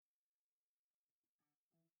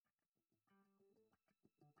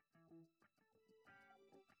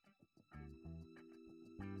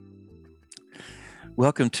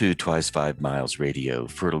Welcome to Twice 5 Miles Radio,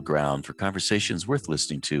 fertile ground for conversations worth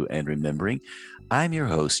listening to and remembering. I'm your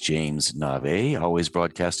host, James Nave, always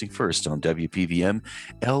broadcasting first on WPVM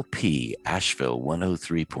LP Asheville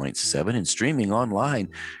 103.7 and streaming online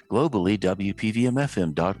globally,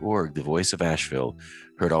 WPVMFM.org, the voice of Asheville.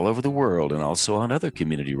 Heard all over the world and also on other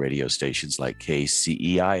community radio stations like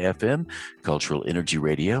KCEI FM, Cultural Energy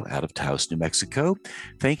Radio out of Taos, New Mexico.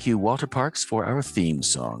 Thank you, Walter Parks, for our theme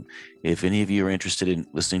song. If any of you are interested in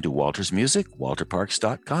listening to Walter's music,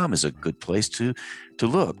 walterparks.com is a good place to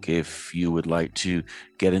look. If you would like to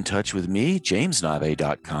get in touch with me,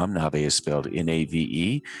 jamesnave.com. Nave is spelled Nave.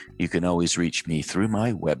 You can always reach me through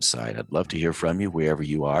my website. I'd love to hear from you wherever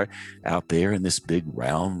you are out there in this big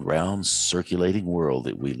round circulating world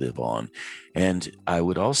that we live on. And I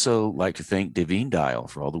would also like to thank Devine Dial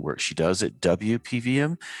for all the work she does at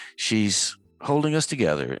WPVM. She's holding us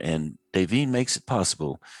together, and Devine makes it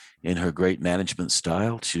possible in her great management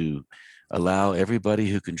style to allow everybody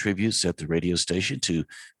who contributes at the radio station to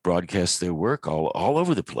broadcast their work all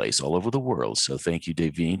over the place, all over the world. So thank you,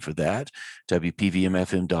 Devine, for that.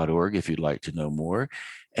 WPVMFM.org if you'd like to know more.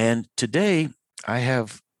 And today I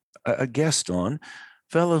have a guest on,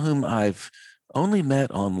 fellow whom I've only met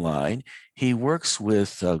online. He works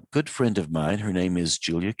with a good friend of mine. Her name is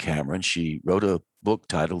Julia Cameron. She wrote a book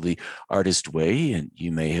titled The Artist Way, and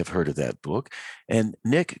you may have heard of that book. And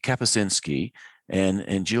Nick Kapustinsky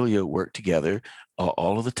and Julia work together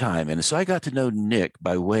all of the time. And so I got to know Nick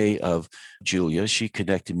by way of Julia. She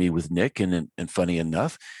connected me with Nick, and funny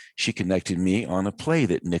enough, she connected me on a play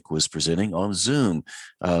that Nick was presenting on Zoom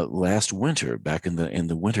last winter, back in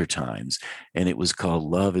the winter times. And it was called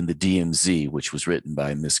Love in the DMZ, which was written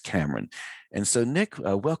by Miss Cameron. And so, Nick,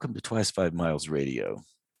 welcome to Twice 5 Miles Radio.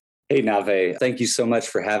 Hey, Nave. Thank you so much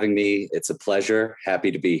for having me. It's a pleasure. Happy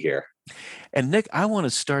to be here. And Nick, I want to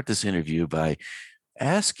start this interview by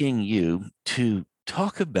asking you to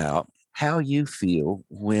talk about how you feel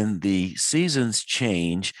when the seasons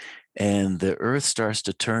change and the earth starts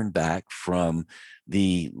to turn back from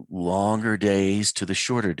the longer days to the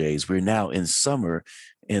shorter days. We're now in summer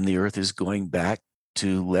and the earth is going back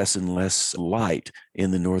to less and less light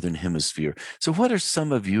in the northern hemisphere. So what are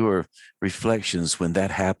some of your reflections when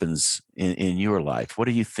that happens in your life? What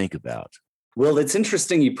do you think about? Well, it's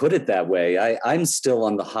interesting you put it that way. I'm still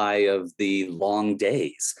on the high of the long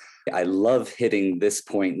days. I love hitting this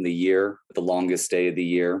point in the year, the longest day of the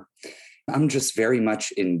year. I'm just very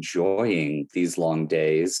much enjoying these long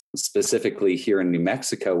days, specifically here in New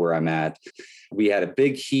Mexico where I'm at. We had a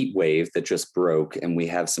big heat wave that just broke, and we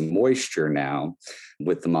have some moisture now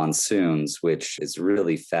with the monsoons, which is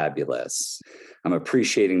really fabulous. I'm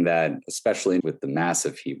appreciating that, especially with the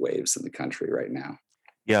massive heat waves in the country right now.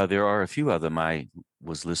 Yeah, there are a few of them. I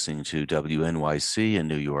was listening to WNYC in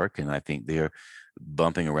New York, and I think they're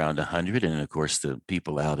bumping around 100. And of course, the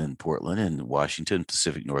people out in Portland and Washington,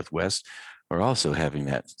 Pacific Northwest, are also having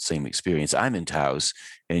that same experience. I'm in Taos,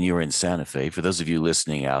 and you're in Santa Fe. For those of you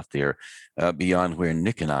listening out there, beyond where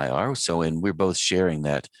Nick and I are, and we're both sharing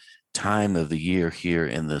that time of the year here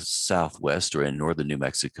in the Southwest or in northern New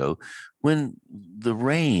Mexico, when the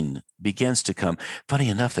rain begins to come. Funny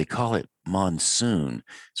enough, they call it monsoon.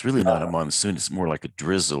 It's really not a monsoon. It's more like a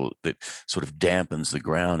drizzle that sort of dampens the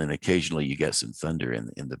ground, and occasionally you get some thunder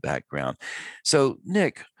in the background. So,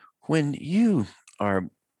 Nick, when you are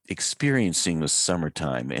experiencing the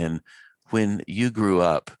summertime and when you grew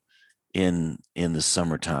up in the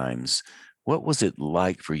summer times, what was it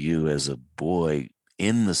like for you as a boy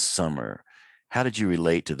in the summer? How did you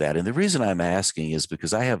relate to that? And the reason I'm asking is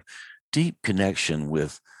because I have deep connection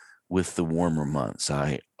with the warmer months.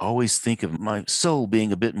 I always think of my soul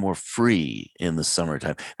being a bit more free in the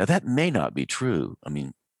summertime. Now, that may not be true. I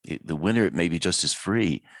mean, the winter, it may be just as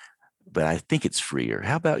free, but I think it's freer.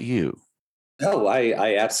 How about you? Oh,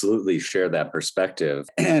 I absolutely share that perspective.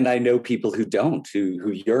 And I know people who don't,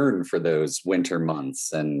 who yearn for those winter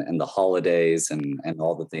months and the holidays and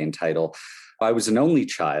all that they entitle. I was an only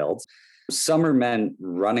child. Summer meant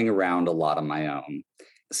running around a lot on my own,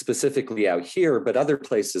 specifically out here, but other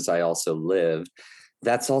places I also lived.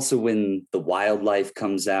 That's also when the wildlife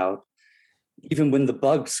comes out. Even when the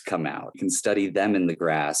bugs come out, you can study them in the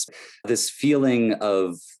grass. This feeling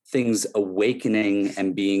of things awakening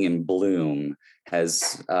and being in bloom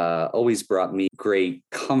has always brought me great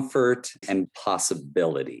comfort and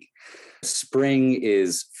possibility. Spring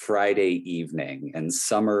is Friday evening and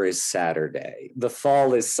summer is Saturday. The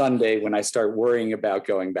fall is Sunday when I start worrying about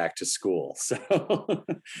going back to school. So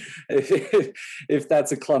if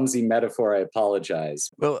that's a clumsy metaphor, I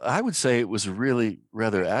apologize. Well, I would say it was a really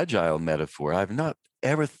rather agile metaphor. I've not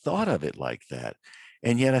ever thought of it like that.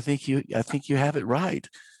 And yet I think you have it right.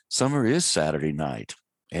 Summer is Saturday night,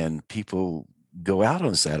 and people go out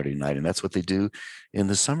on Saturday night, and that's what they do in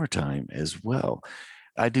the summertime as well.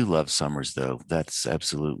 I do love summers, though. That's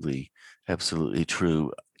absolutely, absolutely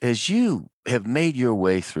true. As you have made your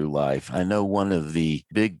way through life, I know one of the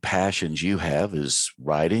big passions you have is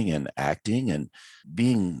writing and acting and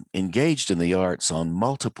being engaged in the arts on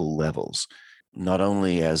multiple levels, not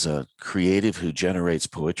only as a creative who generates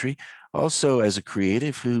poetry, also as a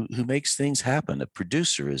creative who makes things happen, a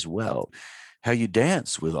producer as well. How you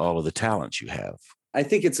dance with all of the talents you have. I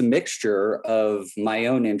think it's a mixture of my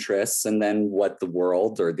own interests and then what the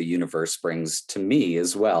world or the universe brings to me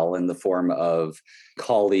as well in the form of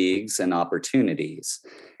colleagues and opportunities.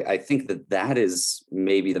 I think that that is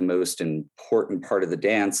maybe the most important part of the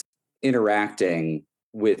dance, interacting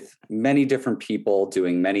with many different people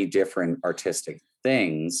doing many different artistic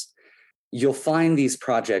things. You'll find these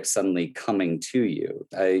projects suddenly coming to you.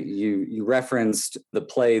 You referenced the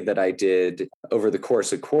play that I did over the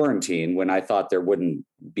course of quarantine when I thought there wouldn't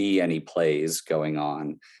be any plays going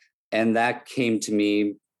on. And that came to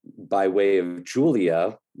me by way of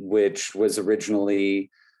Julia, which was originally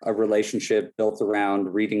a relationship built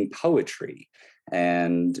around reading poetry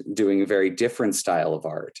and doing a very different style of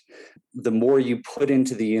art. The more you put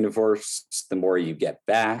into the universe, the more you get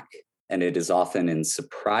back. And it is often in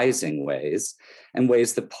surprising ways and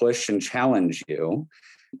ways that push and challenge you.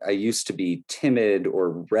 I used to be timid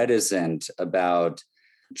or reticent about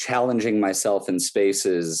challenging myself in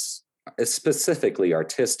spaces, specifically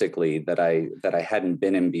artistically, that I hadn't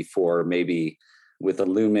been in before, maybe with a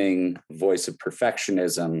looming voice of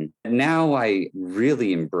perfectionism. And now I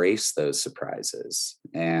really embrace those surprises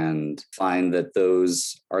and find that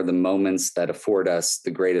those are the moments that afford us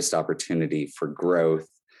the greatest opportunity for growth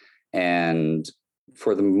and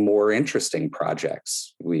for the more interesting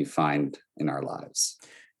projects we find in our lives.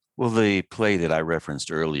 Well, the play that I referenced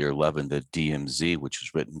earlier, Love in the DMZ, which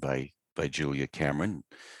was written by Julia Cameron,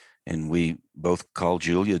 and we both call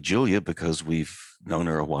Julia Julia because we've known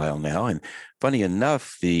her a while now. And funny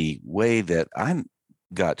enough, the way that I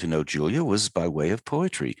got to know Julia was by way of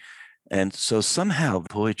poetry. And so somehow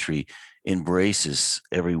poetry embraces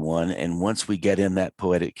everyone. And once we get in that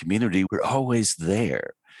poetic community, we're always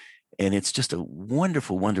there. And it's just a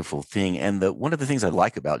wonderful, wonderful thing. And one of the things I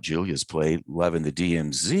like about Julia's play, Love in the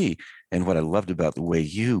DMZ, and what I loved about the way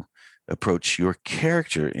you approach your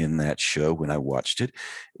character in that show when I watched it,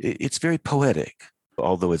 it's very poetic.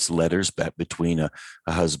 Although it's letters back between a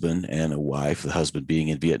husband and a wife, the husband being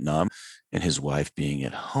in Vietnam and his wife being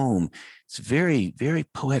at home. It's very, very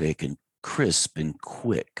poetic and crisp and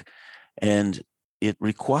quick. And it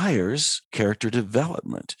requires character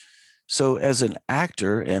development. So, as an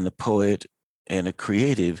actor and a poet and a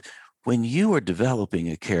creative, when you are developing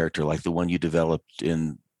a character like the one you developed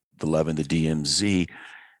in The Love in the DMZ,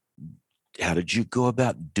 how did you go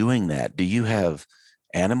about doing that? Do you have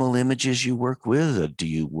animal images you work with? Do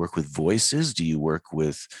you work with voices? Do you work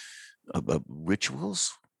with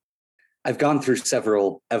rituals? I've gone through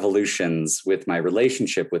several evolutions with my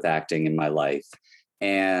relationship with acting in my life.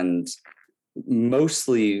 And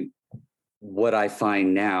mostly what I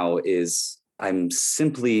find now is I'm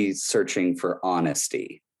simply searching for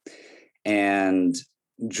honesty. And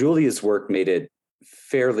Julia's work made it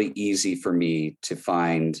fairly easy for me to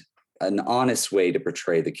find an honest way to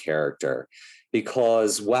portray the character.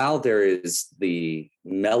 Because while there is the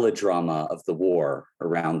melodrama of the war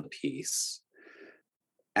around the piece,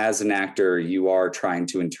 as an actor, you are trying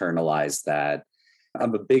to internalize that.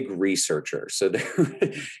 I'm a big researcher. So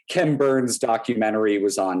Ken Burns' documentary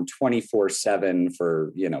was on 24/7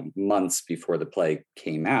 for, months before the play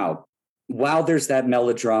came out. While there's that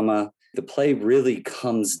melodrama, the play really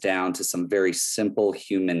comes down to some very simple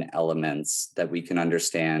human elements that we can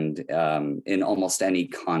understand in almost any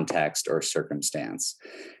context or circumstance.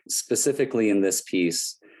 Specifically in this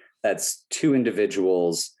piece, that's two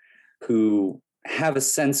individuals who have a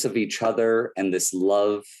sense of each other and this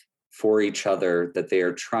love for each other that they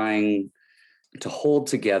are trying to hold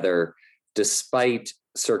together despite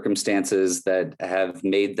circumstances that have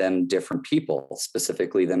made them different people,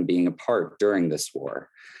 specifically them being apart during this war.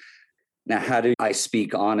 Now, how do I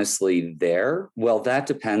speak honestly there? Well, that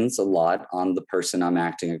depends a lot on the person I'm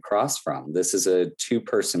acting across from. This is a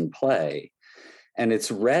two-person play, and it's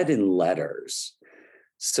read in letters.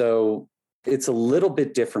 So it's a little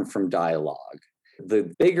bit different from dialogue.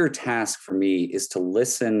 The bigger task for me is to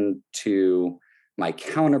listen to my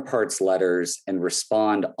counterparts' letters and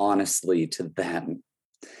respond honestly to them.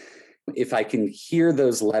 If I can hear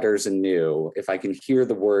those letters anew, if I can hear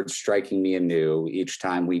the words striking me anew each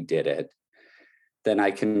time we did it, then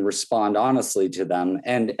I can respond honestly to them.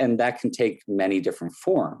 And that can take many different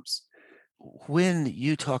forms. When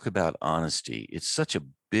you talk about honesty, it's such a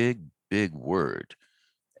big, big word.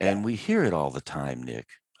 And we hear it all the time, Nick.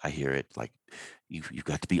 I hear it like, you've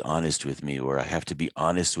got to be honest with me, or I have to be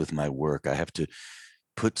honest with my work. I have to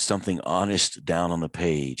put something honest down on the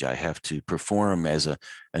page. I have to perform as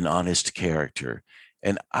an honest character.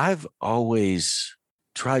 And I've always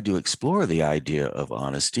tried to explore the idea of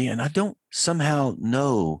honesty, and I don't somehow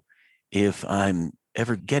know if I'm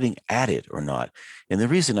ever getting at it or not. And the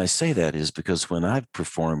reason I say that is because when I've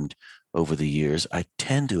performed over the years, I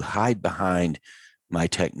tend to hide behind my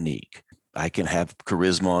technique. I can have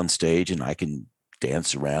charisma on stage and I can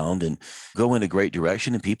dance around and go in a great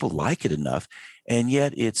direction, and people like it enough, and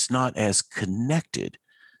yet it's not as connected.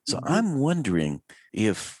 So I'm wondering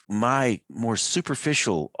if my more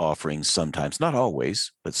superficial offerings sometimes, not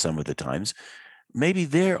always, but some of the times, maybe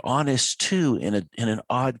they're honest too in an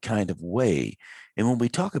odd kind of way. And when we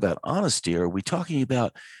talk about honesty, are we talking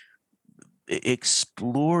about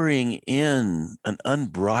exploring in an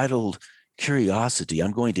unbridled curiosity?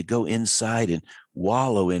 I'm going to go inside and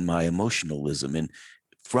wallow in my emotionalism, and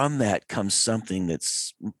from that comes something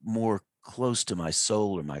that's more close to my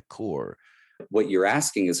soul or my core. What you're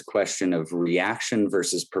asking is a question of reaction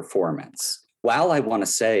versus performance. While I want to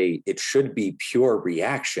say it should be pure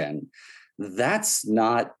reaction, that's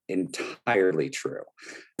not entirely true.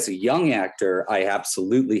 As a young actor, I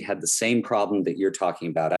absolutely had the same problem that you're talking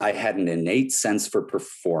about. I had an innate sense for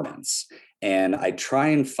performance, and I try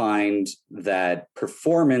and find that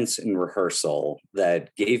performance in rehearsal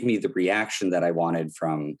that gave me the reaction that I wanted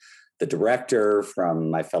from the director,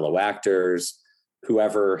 from my fellow actors,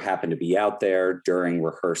 whoever happened to be out there during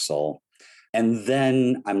rehearsal. And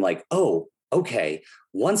then I'm like, oh, okay,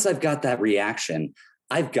 once I've got that reaction,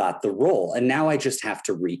 I've got the role. And now I just have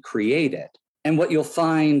to recreate it. And what you'll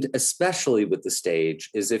find, especially with the stage,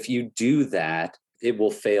 is if you do that, it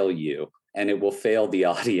will fail you and it will fail the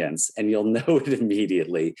audience. And you'll know it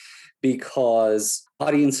immediately, because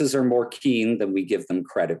audiences are more keen than we give them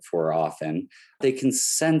credit for often. They can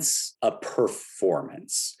sense a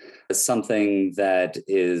performance as something that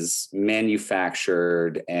is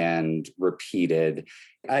manufactured and repeated.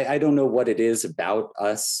 I don't know what it is about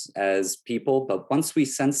us as people, but once we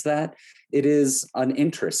sense that, it is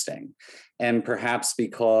uninteresting. And perhaps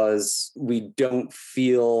because we don't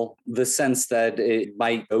feel the sense that it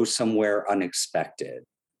might go somewhere unexpected.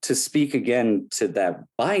 To speak again to that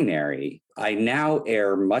binary, I now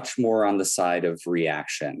err much more on the side of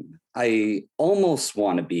reaction. I almost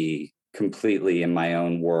want to be completely in my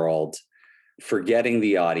own world, forgetting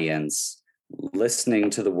the audience, listening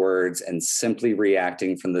to the words, and simply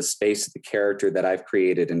reacting from the space of the character that I've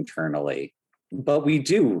created internally. But we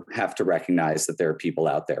do have to recognize that there are people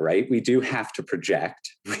out there, right? We do have to project.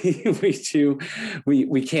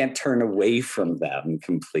 We can't turn away from them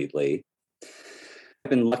completely. I've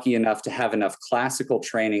been lucky enough to have enough classical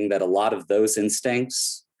training that a lot of those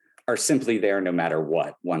instincts are simply there no matter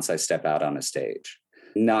what once I step out on a stage.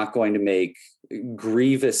 Not going to make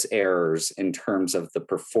grievous errors in terms of the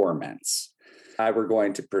performance. If I were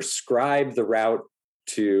going to prescribe the route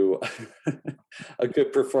to a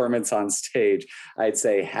good performance on stage, I'd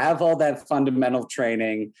say have all that fundamental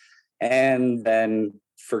training and then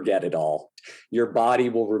forget it all. Your body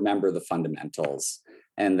will remember the fundamentals,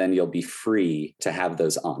 and then you'll be free to have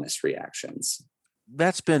those honest reactions.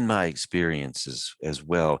 That's been my experience as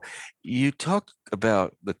well. You talk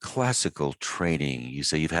about the classical training. You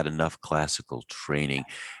say you've had enough classical training.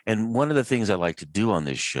 And one of the things I like to do on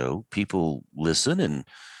this show, people listen and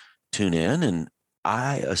tune in, and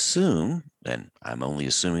I assume, and I'm only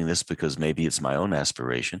assuming this because maybe it's my own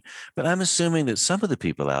aspiration, but I'm assuming that some of the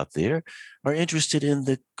people out there are interested in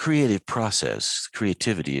the creative process,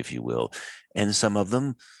 creativity, if you will. And some of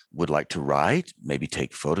them would like to write, maybe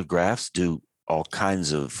take photographs, do all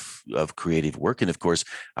kinds of creative work. And of course,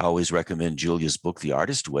 I always recommend Julia's book, The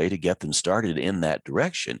Artist Way, to get them started in that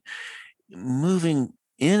direction. Moving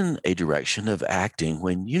in a direction of acting,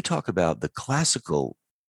 when you talk about the classical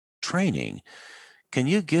training, can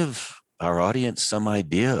you give our audience some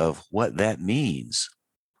idea of what that means?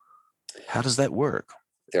 How does that work?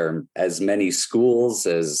 There are as many schools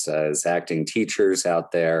as acting teachers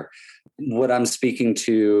out there. What I'm speaking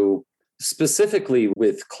to specifically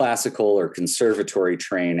with classical or conservatory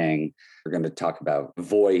training, we're going to talk about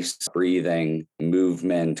voice, breathing,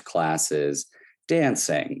 movement classes,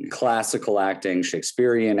 dancing, classical acting,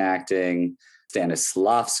 Shakespearean acting,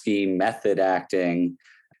 Stanislavski method acting,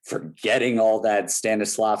 forgetting all that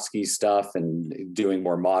Stanislavski stuff and doing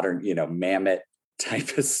more modern, Mamet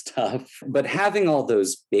type of stuff. But having all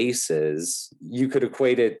those bases, you could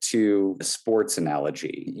equate it to a sports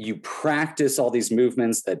analogy. You practice all these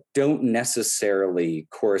movements that don't necessarily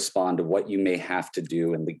correspond to what you may have to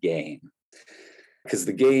do in the game, because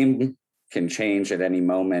the game can change at any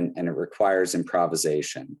moment and it requires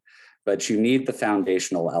improvisation. But you need the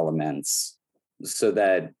foundational elements so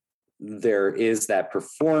that there is that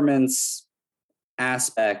performance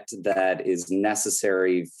aspect that is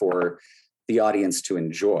necessary for the audience to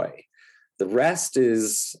enjoy. The rest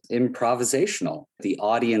is improvisational. The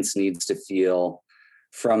audience needs to feel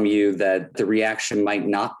from you that the reaction might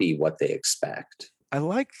not be what they expect. I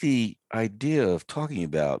like the idea of talking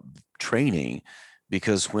about training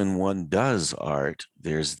because when one does art,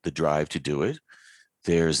 there's the drive to do it,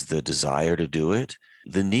 there's the desire to do it,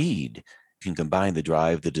 the need. You can combine the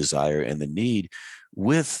drive, the desire, and the need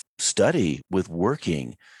with study, with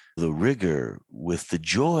working, the rigor, with the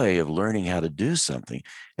joy of learning how to do something.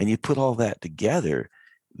 And you put all that together,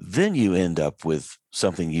 then you end up with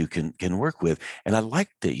something you can work with. And I like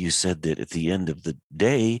that you said that at the end of the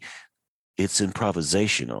day, it's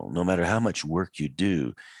improvisational. No matter how much work you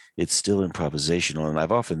do, it's still improvisational. And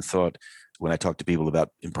I've often thought when I talk to people about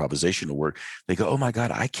improvisational work, they go, oh my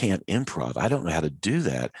God, I can't improv. I don't know how to do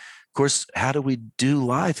that. Of course, how do we do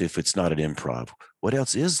live if it's not an improv? What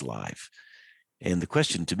else is live? And the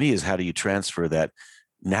question to me is, how do you transfer that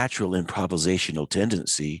natural improvisational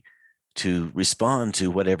tendency to respond to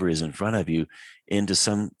whatever is in front of you into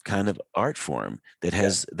some kind of art form that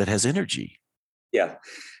has energy? Yeah,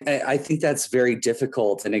 I think that's very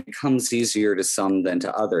difficult, and it comes easier to some than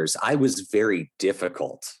to others. I was very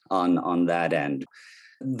difficult on that end.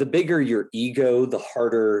 The bigger your ego, the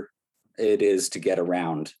harder it is to get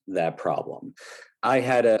around that problem. I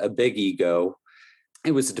had a big ego.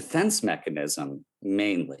 It was a defense mechanism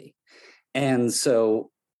mainly. And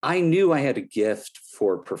so I knew I had a gift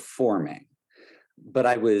for performing, but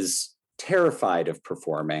I was terrified of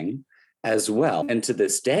performing as well. And to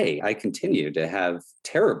this day, I continue to have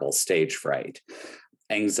terrible stage fright,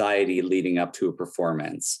 anxiety leading up to a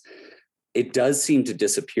performance. It does seem to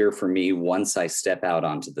disappear for me once I step out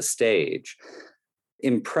onto the stage.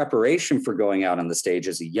 In preparation for going out on the stage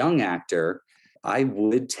as a young actor, I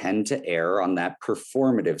would tend to err on that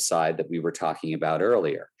performative side that we were talking about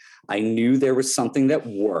earlier. I knew there was something that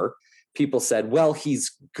worked. People said, well,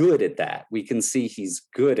 he's good at that. We can see he's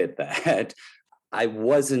good at that. I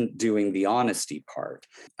wasn't doing the honesty part.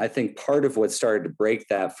 I think part of what started to break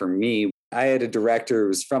that for me, I had a director who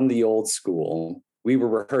was from the old school. We were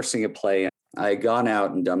rehearsing a play. I had gone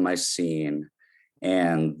out and done my scene,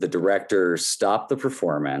 and the director stopped the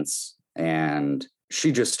performance, and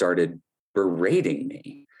she just started berating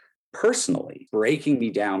me personally, breaking me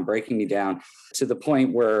down to the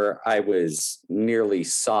point where I was nearly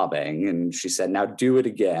sobbing. And she said, now do it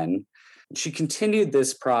again. She continued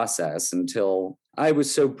this process until I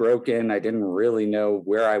was so broken, I didn't really know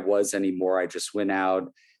where I was anymore. I just went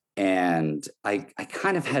out, and I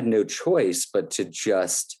kind of had no choice but to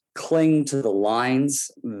just cling to the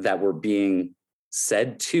lines that were being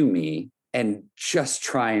said to me and just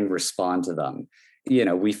try and respond to them. You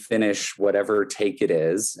know, we finish whatever take it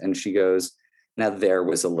is, and she goes, now there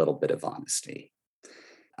was a little bit of honesty.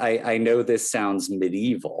 I know this sounds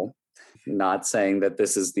medieval, not saying that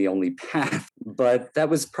this is the only path, but that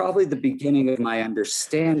was probably the beginning of my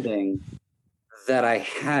understanding that I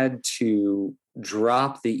had to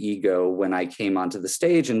drop the ego when I came onto the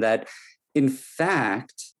stage. And that, in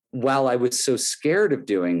fact, while I was so scared of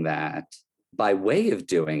doing that, by way of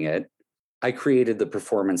doing it, I created the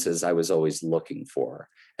performances I was always looking for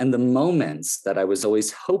and the moments that I was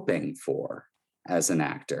always hoping for as an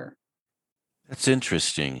actor. That's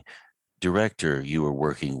interesting. Director you were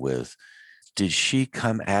working with, did she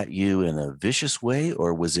come at you in a vicious way,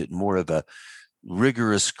 or was it more of a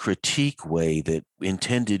rigorous critique way that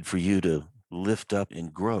intended for you to lift up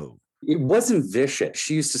and grow? It wasn't vicious.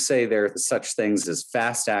 She used to say there are such things as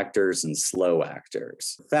fast actors and slow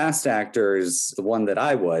actors. Fast actor is the one that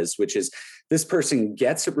I was, which is this person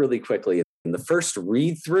gets it really quickly. In the first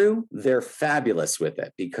read through, they're fabulous with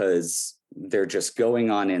it because they're just going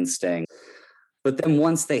on instinct. But then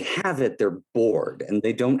once they have it, they're bored and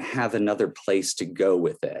they don't have another place to go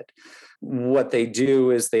with it. What they do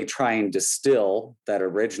is they try and distill that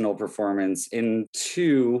original performance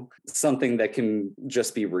into something that can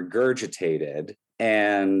just be regurgitated,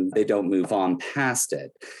 and they don't move on past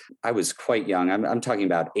it. I was quite young. I'm talking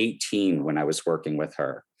about 18 when I was working with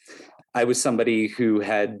her. I was somebody who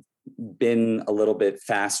had been a little bit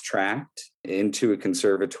fast-tracked into a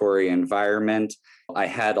conservatory environment. I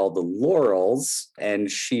had all the laurels, and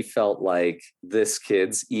she felt like this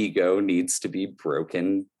kid's ego needs to be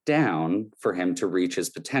broken down for him to reach his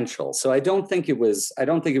potential. So I don't think it was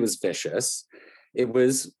vicious. It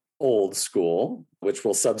was old school, which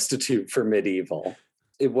we'll substitute for medieval.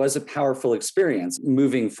 It was a powerful experience.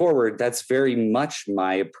 Moving forward, that's very much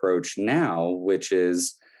my approach now, which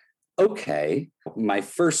is, okay, my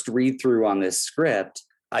first read through on this script,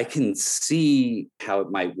 I can see how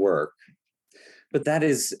it might work. But that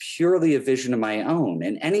is purely a vision of my own.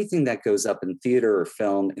 And anything that goes up in theater or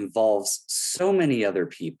film involves so many other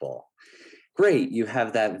people. Great, you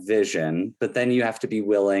have that vision, but then you have to be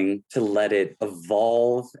willing to let it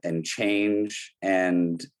evolve and change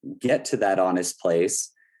and get to that honest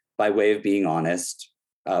place by way of being honest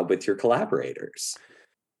with your collaborators.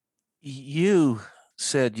 You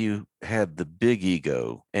said you had the big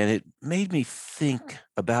ego, and it made me think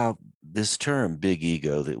about this term big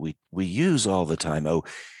ego that we use all the time. Oh,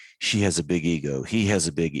 she has a big ego, he has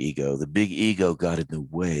a big ego, the big ego got in the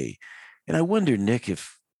way. And I wonder, Nick,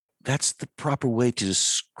 if that's the proper way to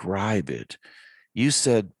describe it. You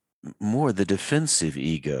said more the defensive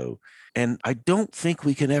ego, and I don't think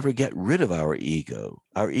we can ever get rid of our ego.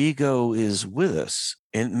 Our ego is with us,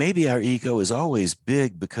 and maybe our ego is always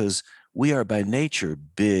big because we are by nature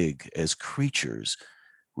big as creatures.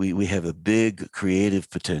 We have a big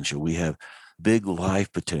creative potential. We have big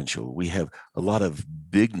life potential. We have a lot of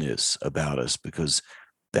bigness about us because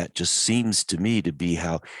that just seems to me to be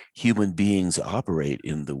how human beings operate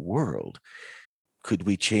in the world. Could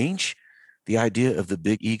we change the idea of the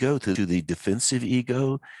big ego to the defensive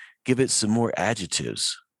ego? Give it some more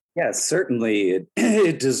adjectives. Yes, certainly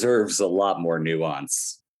it deserves a lot more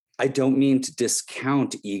nuance. I don't mean to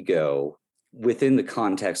discount ego within the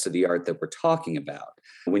context of the art that we're talking about.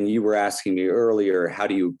 When you were asking me earlier, how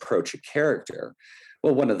do you approach a character?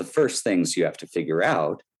 Well, one of the first things you have to figure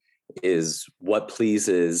out is what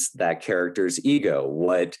pleases that character's ego,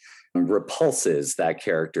 what repulses that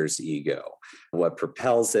character's ego, what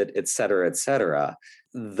propels it, et cetera, et cetera.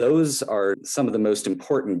 Those are some of the most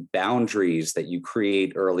important boundaries that you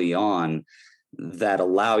create early on that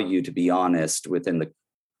allow you to be honest within the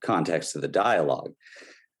context of the dialogue.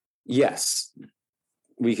 Yes,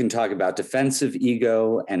 we can talk about defensive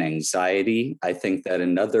ego and anxiety. I think that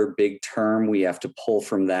another big term we have to pull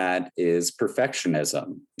from that is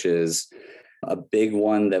perfectionism, which is a big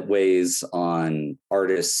one that weighs on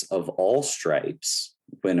artists of all stripes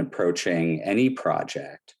when approaching any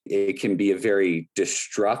project. It can be a very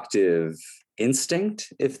destructive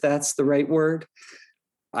instinct, if that's the right word.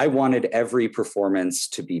 I wanted every performance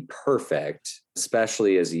to be perfect,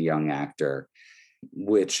 especially as a young actor,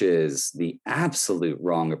 which is the absolute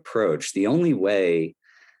wrong approach. The only way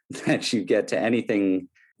that you get to anything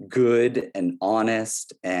good and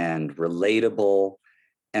honest and relatable,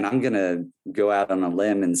 and I'm going to go out on a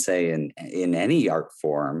limb and say in any art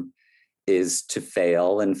form, is to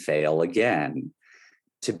fail and fail again,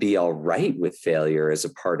 to be all right with failure as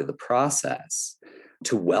a part of the process,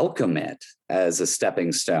 to welcome it as a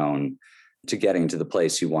stepping stone to getting to the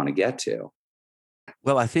place you want to get to.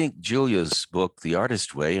 Well, I think Julia's book, The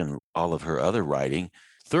Artist Way, and all of her other writing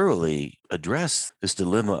thoroughly address this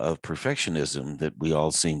dilemma of perfectionism that we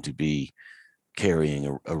all seem to be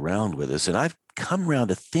carrying around with us. And I've come around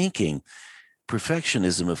to thinking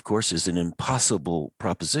perfectionism, of course, is an impossible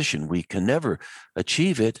proposition. We can never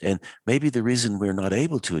achieve it. And maybe the reason we're not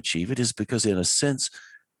able to achieve it is because, in a sense,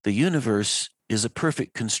 the universe is a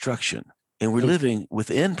perfect construction and we're living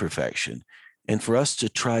within perfection. And for us to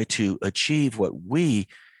try to achieve what we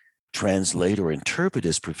translate or interpret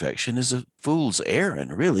as perfection is a fool's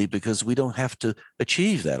errand, really, because we don't have to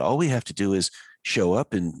achieve that. All we have to do is show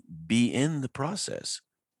up and be in the process.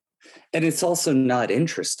 And it's also not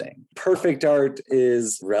interesting. Perfect art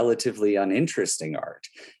is relatively uninteresting art.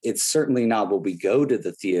 It's certainly not what we go to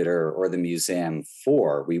the theater or the museum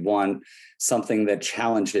for. We want something that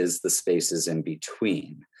challenges the spaces in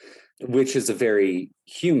between, which is a very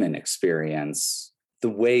human experience. The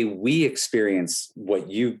way we experience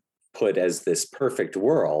what you put as this perfect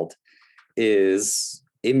world is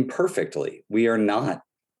imperfectly. We are not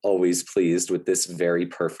always pleased with this very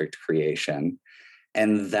perfect creation.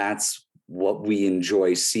 And that's what we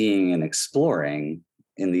enjoy seeing and exploring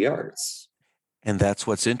in the arts. And that's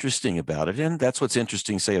what's interesting about it. And that's what's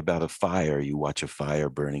interesting, say, about a fire. You watch a fire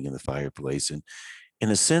burning in the fireplace, and in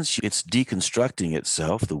a sense, it's deconstructing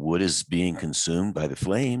itself. The wood is being consumed by the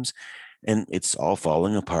flames, and it's all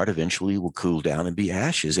falling apart. Eventually, will cool down and be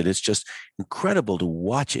ashes. And it's just incredible to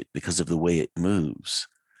watch it because of the way it moves.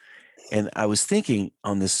 And I was thinking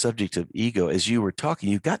on this subject of ego as you were talking,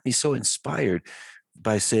 you got me so inspired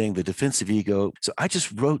by saying the defensive ego. So I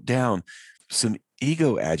just wrote down some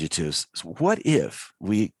ego adjectives. So what if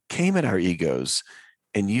we came at our egos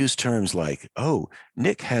and used terms like, oh,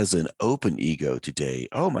 Nick has an open ego today.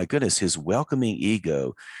 Oh my goodness, his welcoming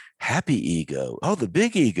ego, happy ego. Oh, the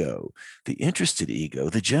big ego, the interested ego,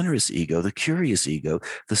 the generous ego, the curious ego,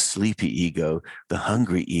 the sleepy ego, the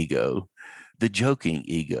hungry ego, the joking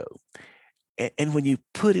ego. And when you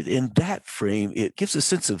put it in that frame, it gives a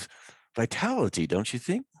sense of vitality, don't you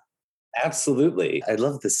think? Absolutely. I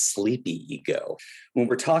love the sleepy ego. When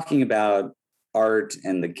we're talking about art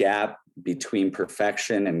and the gap between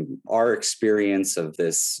perfection and our experience of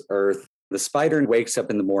this earth, the spider wakes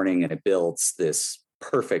up in the morning and it builds this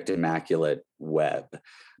perfect, immaculate web.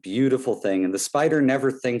 Beautiful thing. And the spider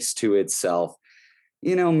never thinks to itself,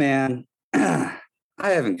 man, I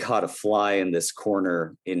haven't caught a fly in this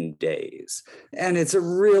corner in days. And it's a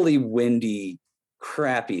really windy,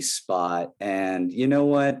 crappy spot. And you know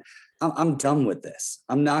what? I'm done with this.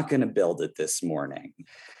 I'm not going to build it this morning.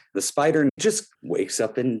 The spider just wakes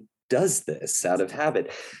up and does this out of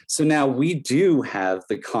habit. So now we do have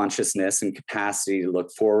the consciousness and capacity to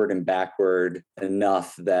look forward and backward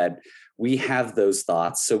enough that we have those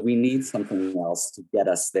thoughts. So we need something else to get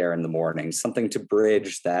us there in the morning, something to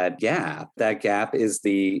bridge that gap. That gap is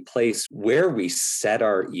the place where we set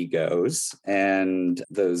our egos and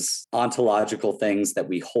those ontological things that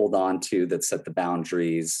we hold on to that set the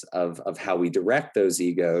boundaries of how we direct those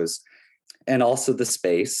egos, and also the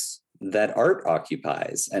space that art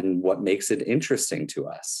occupies and what makes it interesting to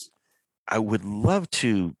us. I would love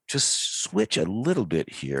to just switch a little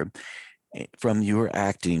bit here from your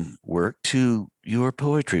acting work to your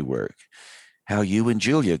poetry work. How you and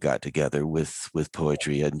Julia got together with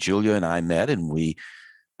poetry, and Julia and I met, and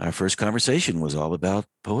our first conversation was all about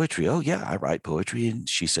poetry. Oh yeah, I write poetry, and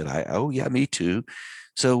she said, oh yeah, me too.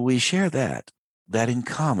 So we share that in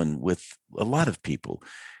common with a lot of people,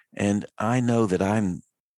 and I know that I'm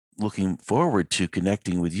looking forward to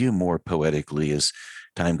connecting with you more poetically as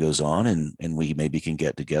time goes on, and we maybe can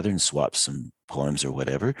get together and swap some poems or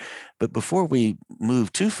whatever. But before we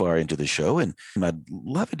move too far into the show, and I'd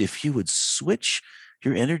love it if you would switch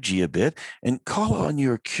your energy a bit and call on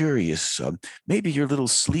your curious, maybe your little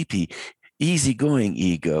sleepy, easygoing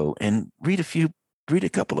ego, and read a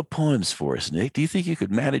couple of poems for us, Nick. Do you think you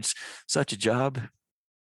could manage such a job?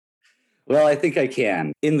 Well, I think I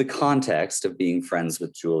can. In the context of being friends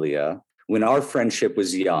with Julia, when our friendship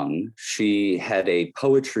was young, she had a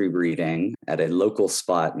poetry reading at a local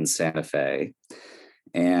spot in Santa Fe.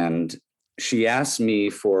 And she asked me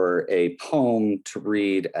for a poem to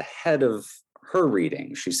read ahead of her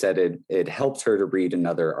reading. She said it helped her to read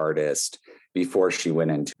another artist before she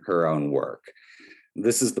went into her own work.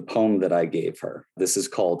 This is the poem that I gave her. This is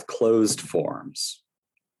called Closed Forms.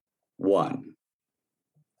 1.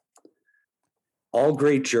 All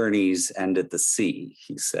great journeys end at the sea,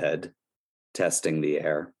 he said, testing the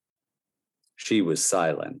air. She was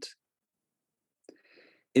silent.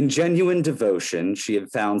 In genuine devotion, she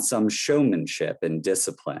had found some showmanship and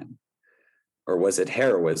discipline. Or was it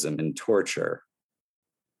heroism and torture?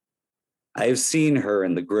 I have seen her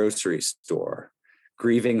in the grocery store,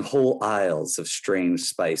 grieving whole aisles of strange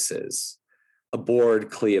spices, a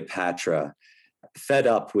bored Cleopatra, fed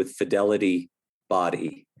up with fidelity,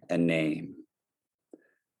 body, and name.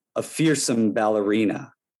 A fearsome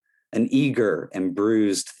ballerina, an eager and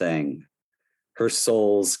bruised thing, her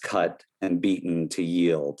soles cut and beaten to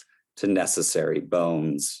yield to necessary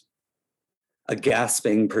bones. A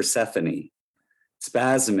gasping Persephone,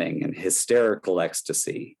 spasming in hysterical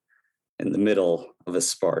ecstasy in the middle of a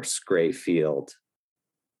sparse gray field.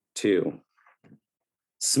 2.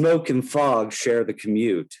 Smoke and fog share the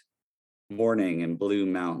commute, morning in blue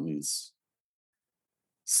mountains.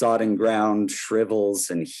 Sodden ground shrivels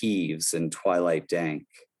and heaves in twilight dank.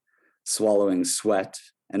 Swallowing sweat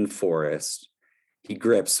and forest, he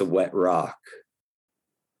grips a wet rock.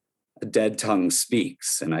 A dead tongue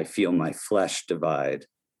speaks, and I feel my flesh divide.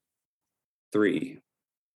 3.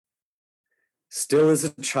 Still as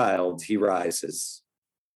a child, he rises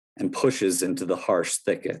and pushes into the harsh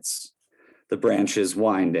thickets, the branches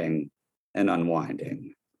winding and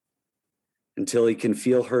unwinding, until he can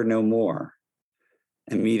feel her no more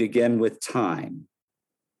and meet again with time.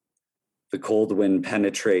 The cold wind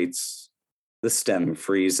penetrates, the stem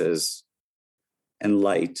freezes, and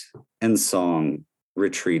light and song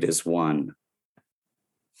retreat as one.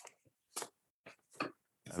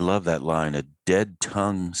 I love that line. A dead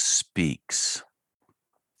tongue speaks.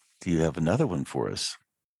 Do you have another one for us?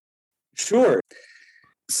 Sure.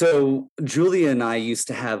 So Julia and I used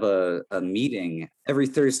to have a meeting every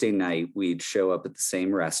Thursday night. We'd show up at the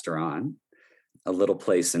same restaurant, a little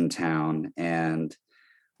place in town, and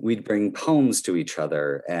we'd bring poems to each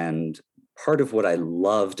other. And part of what I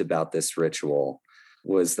loved about this ritual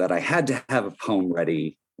was that I had to have a poem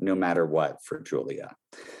ready no matter what for Julia.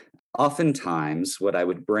 Oftentimes, what I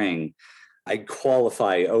would bring, I'd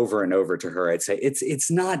qualify over and over to her. I'd say, it's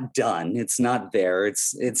not done, it's not there,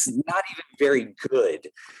 it's not even very good,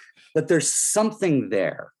 but there's something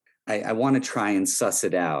there. I want to try and suss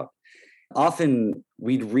it out. Often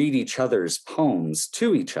we'd read each other's poems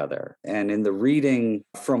to each other, and in the reading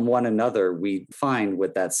from one another, we'd find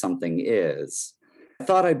what that something is. I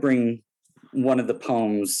thought I'd bring one of the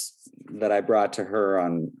poems that I brought to her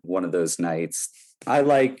on one of those nights. I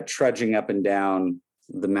like trudging up and down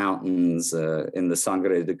the mountains in the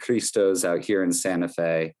Sangre de Cristos out here in Santa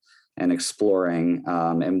Fe and exploring.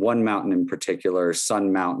 And one mountain in particular,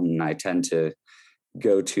 Sun Mountain, I tend to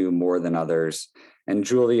go to more than others. And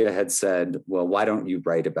Julia had said, well, why don't you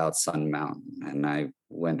write about Sun Mountain? And I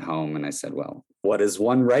went home and I said, well, what does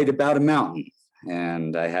one write about a mountain?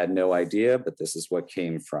 And I had no idea, but this is what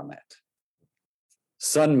came from it.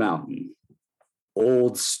 Sun Mountain,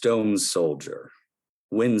 old stone soldier,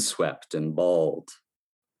 windswept and bald.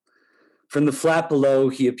 From the flat below,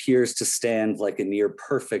 he appears to stand like a near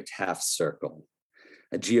perfect half circle,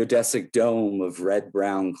 a geodesic dome of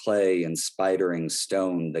red-brown clay and spidering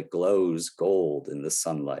stone that glows gold in the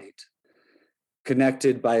sunlight,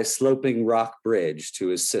 connected by a sloping rock bridge to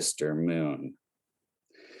his sister, Moon.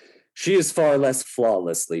 She is far less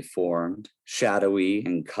flawlessly formed, shadowy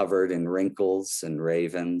and covered in wrinkles and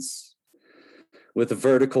ravens, with a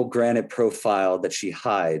vertical granite profile that she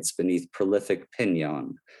hides beneath prolific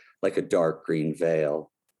pinon like a dark green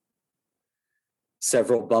veil.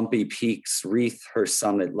 Several bumpy peaks wreath her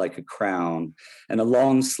summit like a crown, and a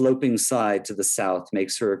long sloping side to the south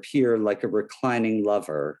makes her appear like a reclining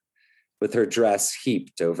lover, with her dress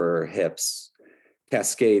heaped over her hips,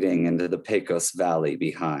 cascading into the Pecos Valley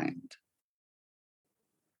behind.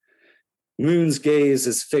 Moon's gaze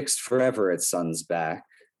is fixed forever at Sun's back,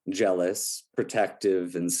 jealous,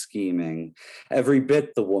 protective, and scheming, every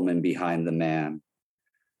bit the woman behind the man.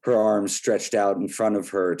 Her arms stretched out in front of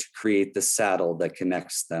her to create the saddle that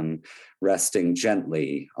connects them, resting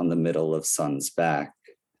gently on the middle of Sun's back,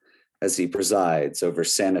 as he presides over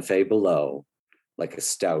Santa Fe below, like a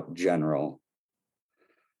stout general.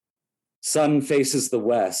 Sun faces the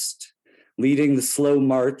west, leading the slow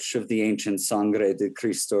march of the ancient Sangre de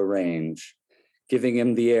Cristo range, giving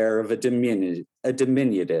him the air of a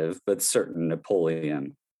diminutive but certain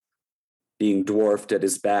Napoleon, being dwarfed at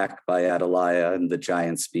his back by Atalaya and the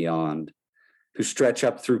giants beyond, who stretch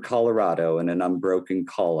up through Colorado in an unbroken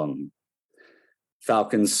column.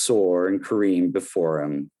 Falcons soar and careen before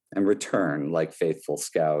him and return like faithful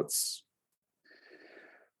scouts.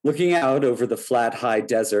 Looking out over the flat, high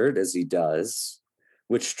desert as he does,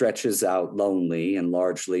 which stretches out lonely and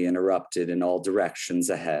largely interrupted in all directions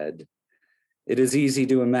ahead, it is easy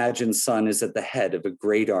to imagine Sun is at the head of a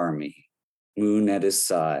great army, Moon at his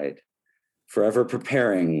side, forever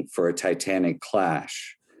preparing for a titanic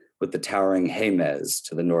clash with the towering Jemez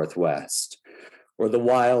to the northwest, or the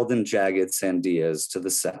wild and jagged Sandias to the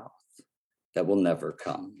south that will never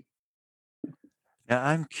come. Now,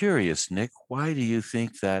 I'm curious, Nick, why do you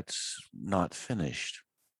think that's not finished?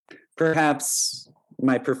 Perhaps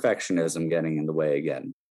my perfectionism getting in the way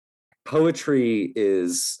again. Poetry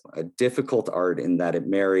is a difficult art in that it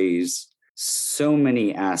marries so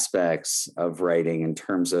many aspects of writing in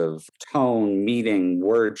terms of tone, meaning,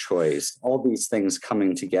 word choice, all these things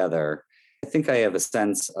coming together. I think I have a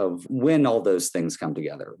sense of when all those things come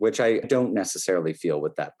together, which I don't necessarily feel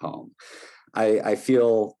with that poem. I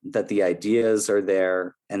feel that the ideas are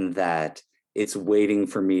there and that it's waiting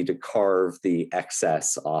for me to carve the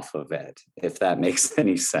excess off of it, if that makes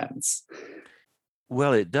any sense.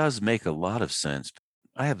 Well, it does make a lot of sense.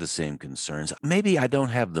 I have the same concerns. Maybe I don't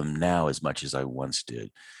have them now as much as I once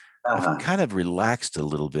did. I've Uh-huh. kind of relaxed a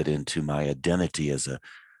little bit into my identity as a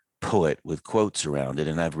poet with quotes around it,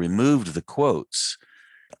 and I've removed the quotes.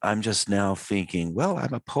 I'm just now thinking, well,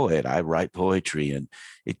 I'm a poet. I write poetry and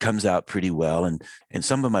it comes out pretty well. And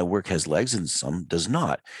some of my work has legs and some does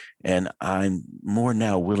not. And I'm more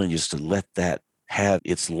now willing just to let that have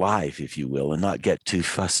its life, if you will, and not get too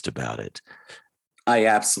fussed about it. I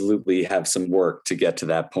absolutely have some work to get to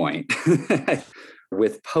that point.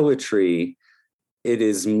 With poetry, it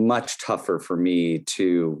is much tougher for me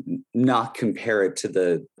to not compare it to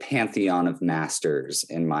the pantheon of masters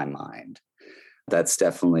in my mind. That's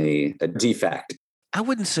definitely a defect. I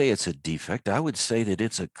wouldn't say it's a defect. I would say that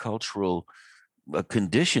it's a cultural a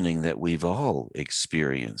conditioning that we've all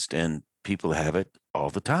experienced, and people have it all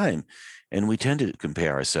the time. And we tend to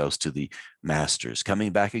compare ourselves to the masters.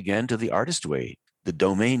 Coming back again to the artist way, the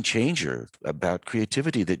domain changer about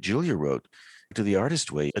creativity that Julia wrote, To the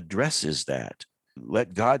Artist Way, addresses that.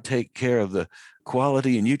 Let God take care of the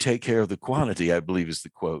quality and you take care of the quantity, I believe is the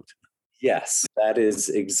quote. Yes, that is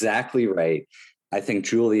exactly right. I think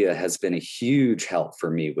Julia has been a huge help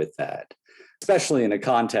for me with that, especially in a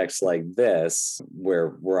context like this,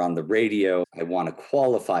 where we're on the radio. I want to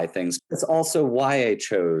qualify things. That's also why I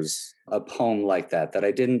chose a poem like that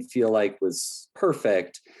I didn't feel like was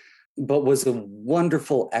perfect, but was a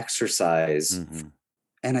wonderful exercise. Mm-hmm.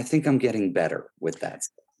 And I think I'm getting better with that.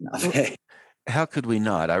 Well, how could we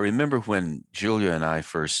not? I remember when Julia and I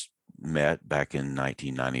first met back in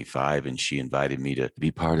 1995, and she invited me to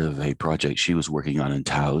be part of a project she was working on in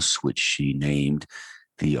Taos, which she named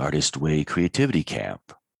the Artist Way Creativity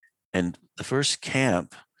Camp. And the first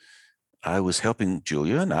camp, I was helping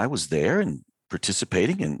Julia, and I was there and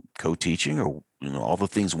participating and co-teaching, or all the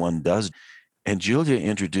things one does. And Julia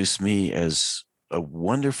introduced me as a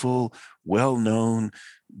wonderful, well-known,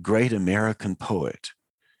 great American poet.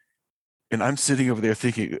 And I'm sitting over there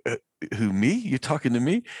thinking, who, me? You talking to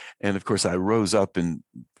me? And of course, I rose up and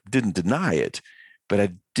didn't deny it. But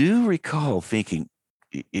I do recall thinking,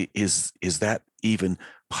 is that even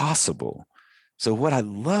possible? So what I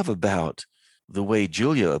love about the way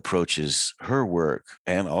Julia approaches her work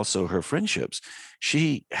and also her friendships,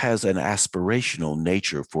 she has an aspirational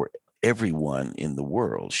nature for everyone in the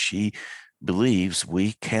world. She believes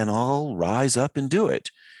we can all rise up and do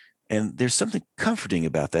it. And there's something comforting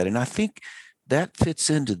about that. And I think that fits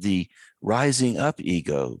into the rising up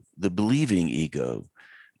ego, the believing ego,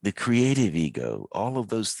 the creative ego, all of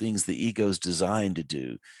those things the ego is designed to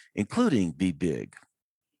do, including be big.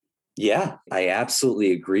 Yeah, I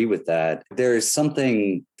absolutely agree with that. There is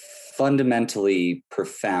something fundamentally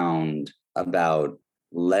profound about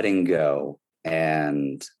letting go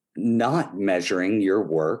and not measuring your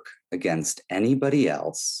work against anybody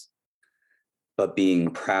else, but being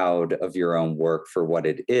proud of your own work for what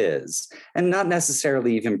it is. And not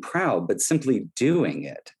necessarily even proud, but simply doing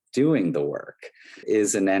it, doing the work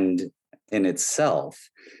is an end in itself.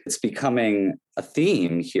 It's becoming a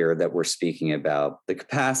theme here that we're speaking about, the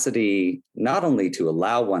capacity not only to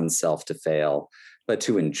allow oneself to fail, but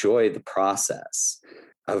to enjoy the process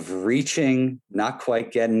of reaching, not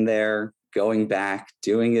quite getting there, going back,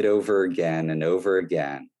 doing it over again and over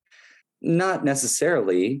again, not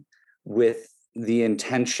necessarily with the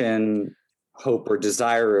intention, hope, or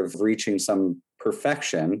desire of reaching some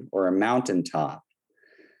perfection or a mountaintop,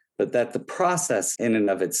 but that the process in and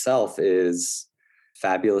of itself is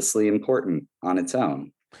fabulously important on its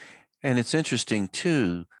own. And it's interesting,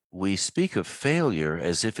 too, we speak of failure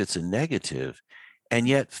as if it's a negative, and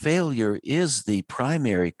yet failure is the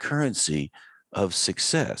primary currency of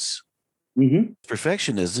success. Mm-hmm.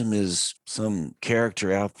 Perfectionism is some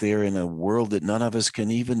character out there in a world that none of us can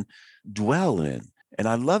even dwell in. And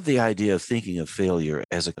I love the idea of thinking of failure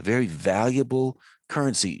as a very valuable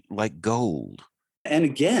currency like gold. And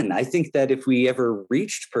again, I think that if we ever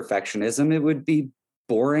reached perfectionism, it would be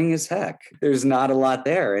boring as heck. There's not a lot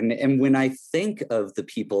there. And when I think of the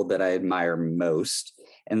people that I admire most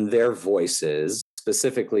and their voices,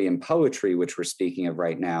 specifically in poetry, which we're speaking of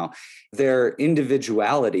right now, their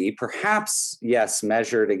individuality, perhaps, yes,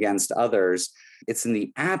 measured against others, it's in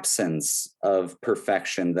the absence of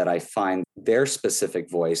perfection that I find their specific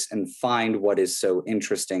voice and find what is so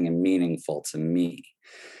interesting and meaningful to me.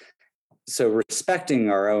 So respecting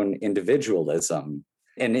our own individualism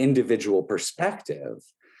and individual perspective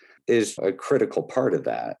is a critical part of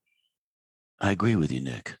that. I agree with you,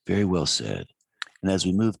 Nick. Very well said. And as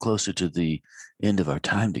we move closer to the end of our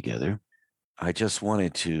time together, I just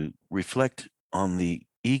wanted to reflect on the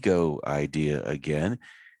ego idea again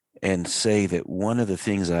and say that one of the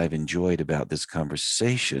things I've enjoyed about this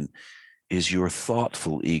conversation is your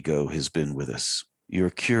thoughtful ego has been with us.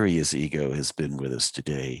 Your curious ego has been with us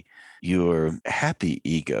today. Your happy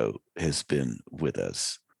ego has been with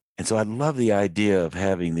us. And so I love the idea of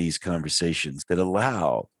having these conversations that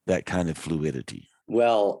allow that kind of fluidity.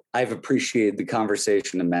 Well, I've appreciated the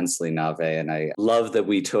conversation immensely, Nave, and I love that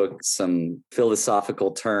we took some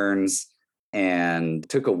philosophical turns and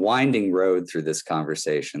took a winding road through this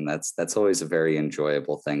conversation. That's always a very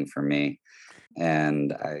enjoyable thing for me.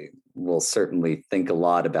 And I will certainly think a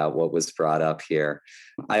lot about what was brought up here.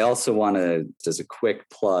 I also want to, as a quick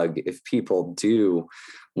plug, if people do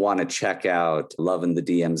want to check out Love in the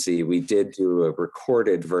DMZ, we did do a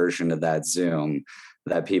recorded version of that Zoom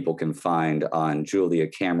that people can find on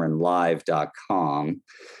juliacameronlive.com,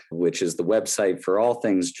 which is the website for all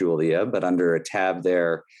things Julia, but under a tab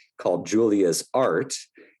there called Julia's Art.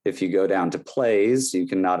 If you go down to plays, you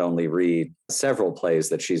can not only read several plays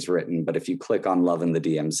that she's written, but if you click on Love in the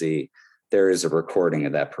DMZ, there is a recording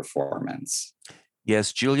of that performance.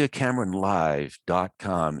 Yes,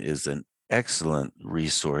 juliacameronlive.com is an excellent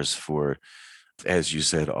resource for, as you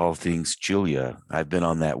said, all things Julia. I've been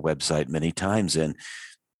on that website many times, and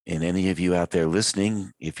any of you out there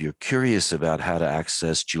listening, if you're curious about how to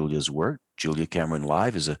access Julia's work, Julia Cameron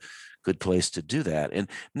Live is a good place to do that. And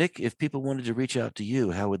Nick, if people wanted to reach out to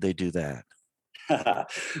you, how would they do that?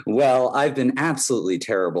 Well, I've been absolutely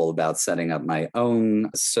terrible about setting up my own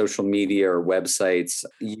social media or websites.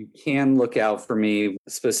 You can look out for me,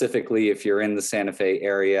 specifically if you're in the Santa Fe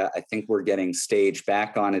area. I think we're getting Stage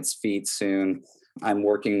back on its feet soon. I'm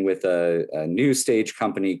working with a new stage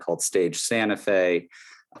company called Stage Santa Fe.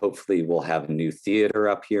 Hopefully, we'll have a new theater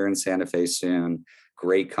up here in Santa Fe soon.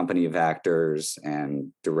 Great company of actors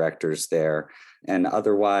and directors there. And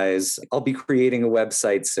otherwise, I'll be creating a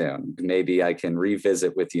website soon. Maybe I can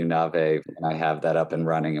revisit with you, Nave, and I have that up and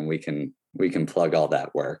running, and we can plug all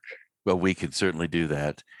that work. Well, we could certainly do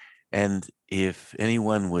that. And if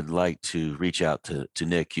anyone would like to reach out to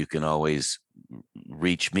Nick, you can always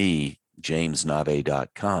reach me,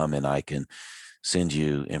 jamesnave.com, and I can send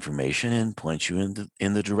you information and point you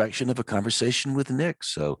in the direction of a conversation with Nick.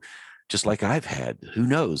 So just like I've had, who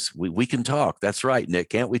knows? We can talk. That's right, Nick.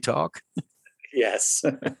 Can't we talk? Yes.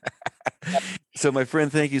 So, my friend,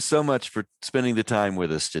 thank you so much for spending the time with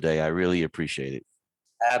us today. I really appreciate it.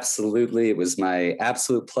 Absolutely. It was my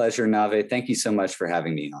absolute pleasure, Nave. Thank you so much for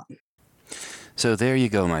having me on. So there you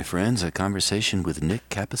go, my friends, a conversation with Nick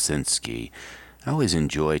Kapustinsky. I always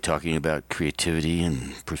enjoy talking about creativity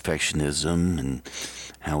and perfectionism and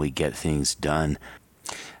how we get things done.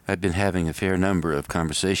 I've been having a fair number of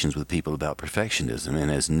conversations with people about perfectionism, and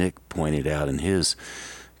as Nick pointed out in his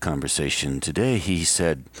conversation today, he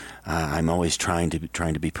said, I'm always trying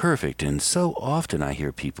to be perfect, and so often I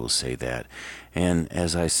hear people say that. And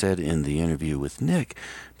as I said in the interview with Nick,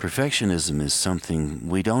 perfectionism is something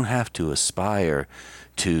we don't have to aspire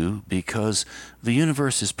to because the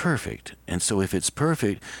universe is perfect. And so if it's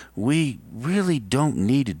perfect, we really don't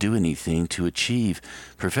need to do anything to achieve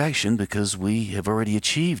perfection because we have already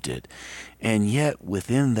achieved it. And yet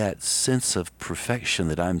within that sense of perfection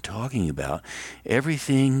that I'm talking about,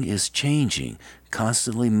 everything is changing,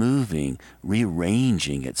 constantly moving,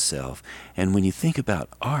 rearranging itself. And when you think about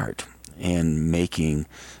art and making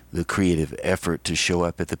the creative effort to show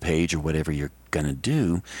up at the page or whatever you're going to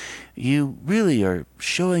do, you really are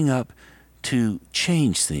showing up to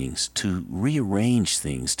change things, to rearrange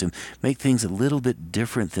things, to make things a little bit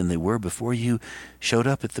different than they were before you showed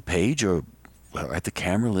up at the page or at the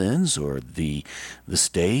camera lens or the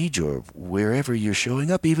stage or wherever you're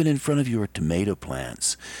showing up, even in front of your tomato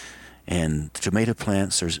plants. And tomato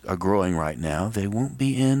plants are growing right now. They won't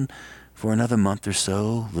be in for another month or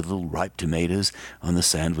so, the little ripe tomatoes on the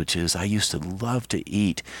sandwiches. I used to love to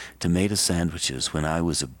eat tomato sandwiches when I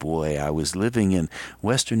was a boy. I was living in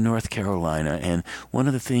western North Carolina, and one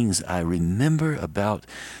of the things I remember about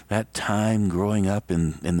that time growing up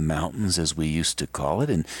in the mountains, as we used to call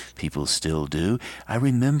it, and people still do, I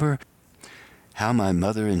remember how my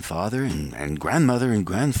mother and father and grandmother and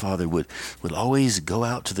grandfather would always go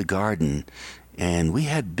out to the garden. And we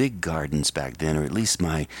had big gardens back then, or at least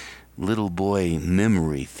my little boy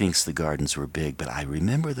memory thinks the gardens were big, but I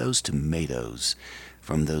remember those tomatoes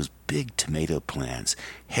from those big tomato plants,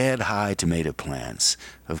 head-high tomato plants.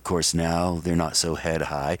 Of course, now they're not so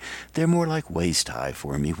head-high. They're more like waist-high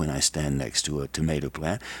for me when I stand next to a tomato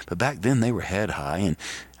plant. But back then they were head-high, and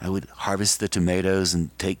I would harvest the tomatoes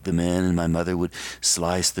and take them in, and my mother would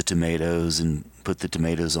slice the tomatoes and put the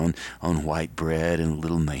tomatoes on white bread and a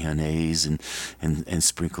little mayonnaise and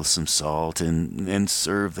sprinkle some salt and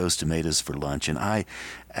serve those tomatoes for lunch. And I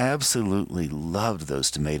absolutely loved those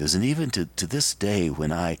tomatoes. And even to this day,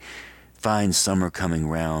 when I find summer coming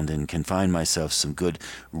round and can find myself some good,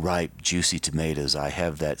 ripe, juicy tomatoes, I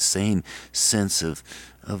have that same sense of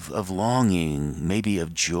longing, maybe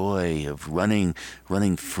of joy, of running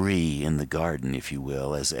free in the garden, if you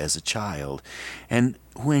will, as a child. And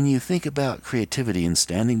when you think about creativity and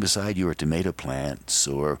standing beside your tomato plants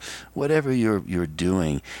or whatever you're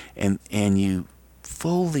doing, and you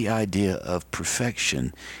fold the idea of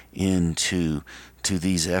perfection into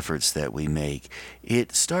these efforts that we make,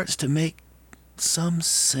 it starts to make some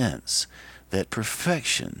sense that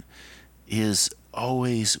perfection is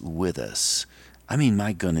always with us. I mean,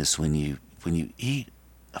 my goodness, when you eat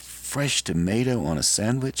a fresh tomato on a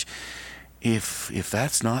sandwich, If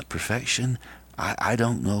that's not perfection, I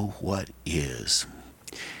don't know what is.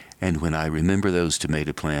 And when I remember those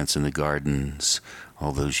tomato plants in the gardens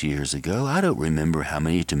all those years ago, I don't remember how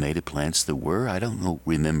many tomato plants there were. I don't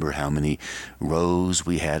remember how many rows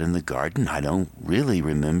we had in the garden. I don't really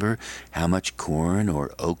remember how much corn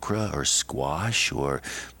or okra or squash or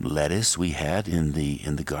lettuce we had in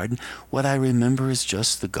the garden. What I remember is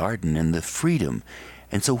just the garden and the freedom.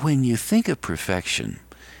 And so when you think of perfection,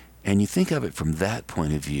 and you think of it from that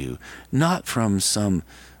point of view, not from some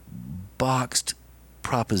boxed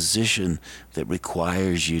proposition that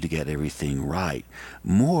requires you to get everything right.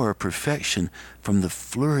 More perfection from the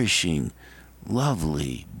flourishing,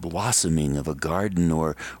 lovely blossoming of a garden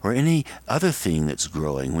or any other thing that's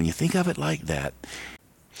growing. When you think of it like that,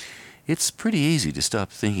 it's pretty easy to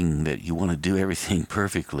stop thinking that you want to do everything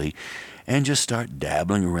perfectly and just start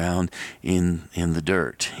dabbling around in the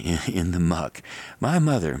dirt, in the muck. My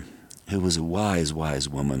mother, who was a wise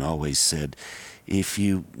woman, always said, if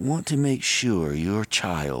you want to make sure your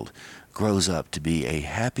child grows up to be a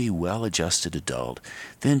happy, well-adjusted adult,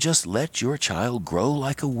 then just let your child grow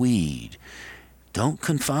like a weed. Don't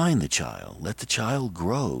confine the child. Let the child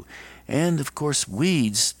grow. And, of course,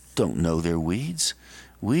 weeds don't know they're weeds.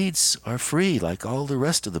 Weeds are free like all the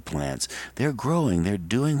rest of the plants. They're growing. They're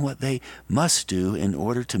doing what they must do in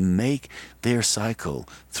order to make their cycle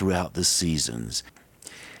throughout the seasons.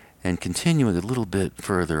 And continuing a little bit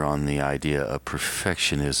further on the idea of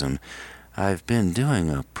perfectionism, I've been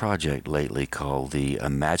doing a project lately called the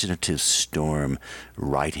Imaginative Storm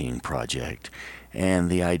Writing Project.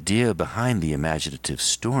 And the idea behind the Imaginative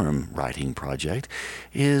Storm Writing Project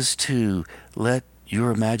is to let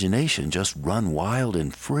your imagination just run wild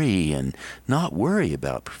and free and not worry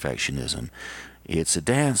about perfectionism. It's a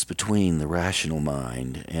dance between the rational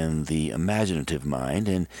mind and the imaginative mind,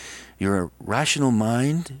 and your rational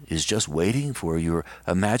mind is just waiting for your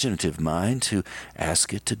imaginative mind to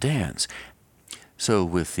ask it to dance. So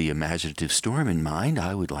with the imaginative storm in mind,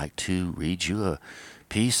 I would like to read you a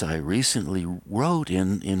piece I recently wrote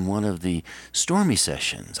in one of the stormy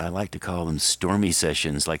sessions. I like to call them stormy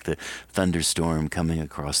sessions, like the thunderstorm coming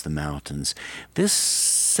across the mountains. This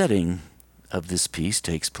setting of this piece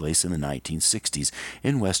takes place in the 1960s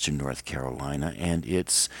in western North Carolina, and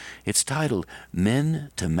it's titled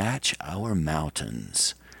Men to Match Our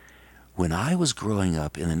Mountains. When I was growing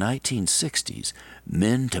up in the 1960s,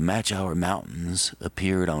 Men to Match Our Mountains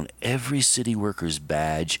appeared on every city worker's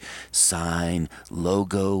badge, sign,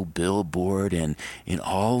 logo, billboard, and in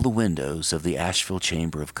all the windows of the Asheville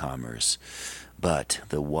Chamber of Commerce. But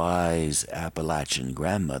the wise Appalachian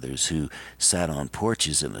grandmothers who sat on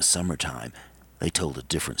porches in the summertime, they told a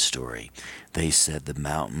different story. They said the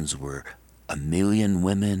mountains were 1,000,000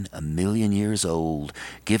 women, 1,000,000 years old,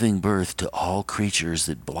 giving birth to all creatures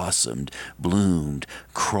that blossomed, bloomed,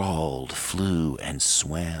 crawled, flew, and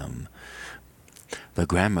swam. The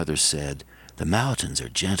grandmother said, the mountains are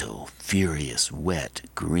gentle, furious, wet,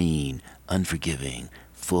 green, unforgiving,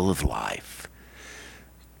 full of life.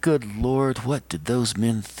 Good Lord, what did those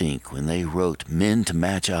men think when they wrote Men to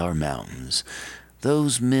Match Our Mountains?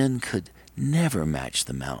 Those men could never match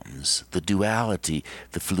the mountains, the duality,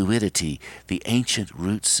 the fluidity, the ancient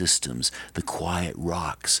root systems, the quiet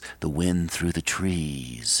rocks, the wind through the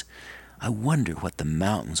trees. I wonder what the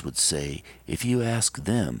mountains would say if you asked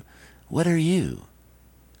them, what are you?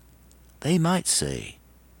 They might say,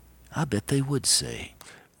 I bet they would say,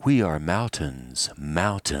 we are mountains,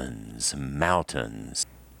 mountains, mountains.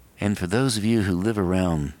 And for those of you who live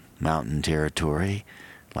around mountain territory,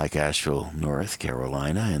 like Asheville, North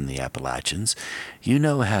Carolina, and the Appalachians, you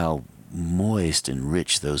know how moist and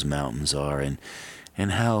rich those mountains are,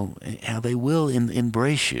 and how they will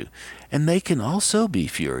embrace you. And they can also be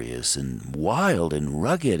furious and wild and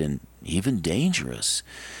rugged and even dangerous.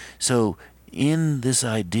 So in this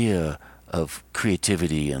idea of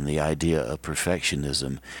creativity and the idea of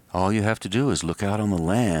perfectionism, all you have to do is look out on the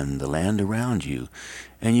land around you,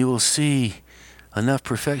 and you will see enough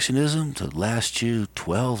perfectionism to last you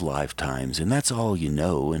 12 lifetimes, and that's all you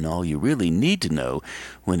know and all you really need to know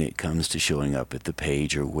when it comes to showing up at the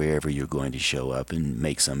page or wherever you're going to show up and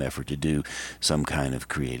make some effort to do some kind of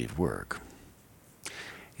creative work.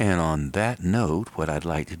 And on that note, what I'd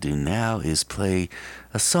like to do now is play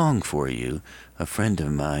a song for you. A friend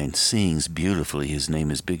of mine sings beautifully. His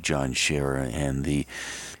name is Big John Shearer, and the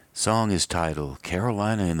song is titled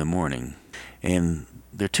Carolina in the Morning. And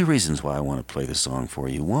there are two reasons why I want to play the song for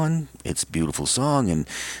you. One, it's a beautiful song, and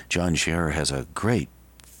John Shearer has a great,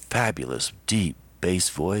 fabulous, deep bass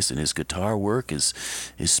voice, and his guitar work is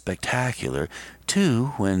spectacular. Two,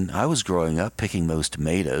 when I was growing up picking those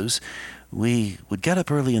tomatoes, we would get up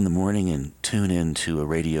early in the morning and tune into a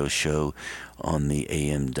radio show on the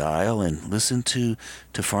AM dial and listen to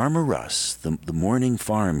Farmer Russ, the morning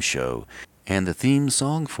farm show. And the theme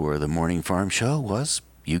song for the morning farm show was,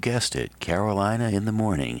 you guessed it, Carolina in the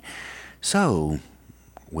Morning. So,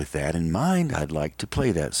 with that in mind, I'd like to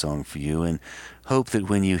play that song for you and hope that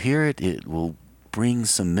when you hear it, it will bring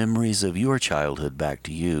some memories of your childhood back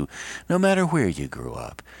to you, no matter where you grew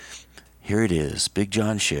up. Here it is, Big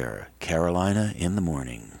John Shearer, Carolina in the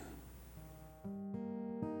Morning.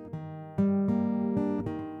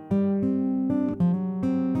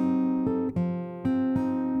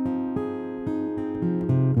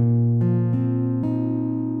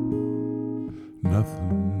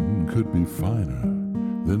 Nothing could be finer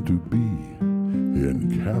than to be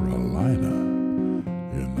in Carolina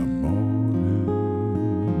in the morning.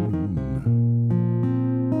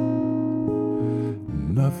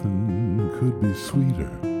 Nothing could be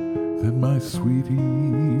sweeter than my sweetie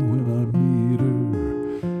when I meet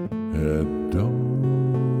her at dawning.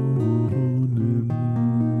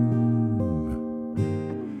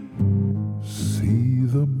 See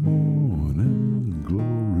the morning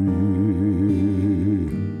glory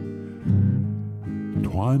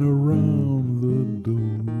twine around the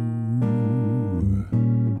door,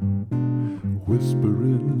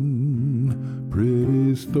 whispering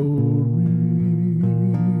pretty stories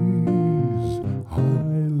I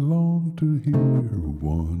long to hear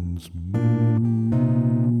once more.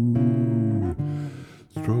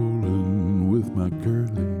 Strolling with my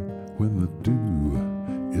girlie when the dew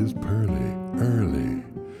is pearly early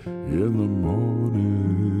in the morning.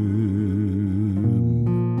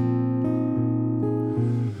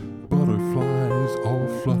 Butterflies all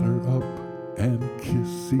flutter up and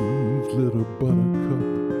kiss each little buttercup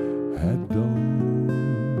at dawn.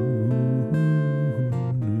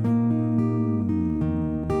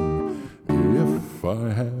 If I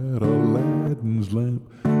had Aladdin's lamp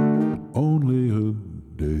only a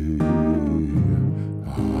day,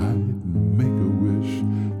 I'd make a wish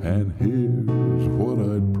and here's what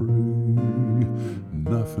I'd pray.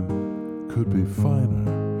 Nothing could be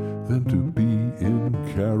finer than to be in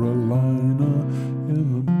Carolina in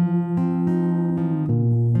the moon,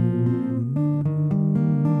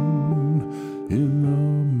 in the moon.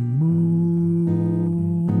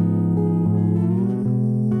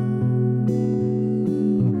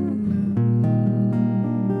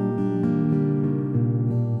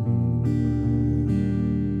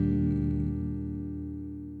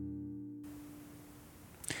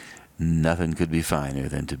 Nothing could be finer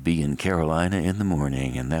than to be in Carolina in the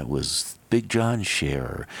morning, and that was Big John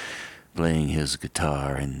Shearer playing his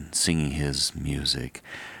guitar and singing his music.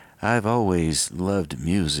 I've always loved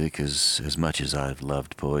music as much as I've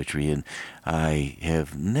loved poetry, and I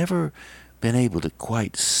have never been able to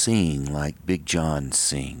quite sing like Big John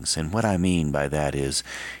sings. And what I mean by that is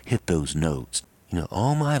hit those notes. You know,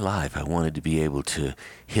 all my life I wanted to be able to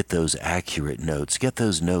hit those accurate notes, get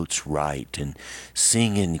those notes right, and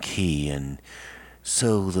sing in key. And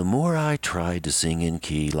so the more I tried to sing in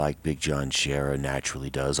key like Big John Shearer naturally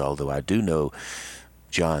does, although I do know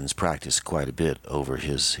John's practiced quite a bit over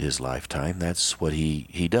his lifetime. That's what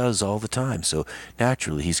he does all the time. So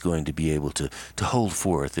naturally he's going to be able to hold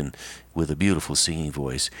forth and with a beautiful singing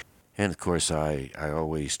voice. And of course, I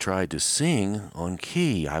always tried to sing on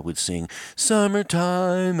key. I would sing,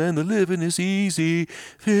 "Summertime and the living is easy,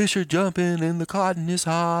 fish are jumping and the cotton is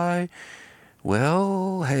high."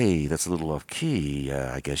 Well, hey, that's a little off key,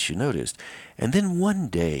 I guess you noticed. And then one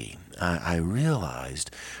day, I realized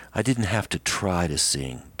I didn't have to try to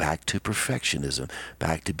sing back to perfectionism,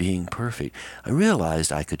 back to being perfect. I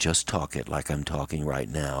realized I could just talk it like I'm talking right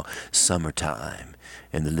now. Summertime,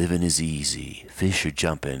 and the living is easy, fish are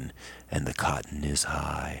jumping, and the cotton is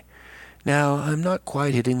high. Now, I'm not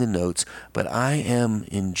quite hitting the notes, but I am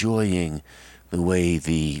enjoying the way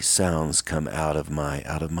the sounds come out of my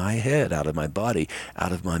head, out of my body,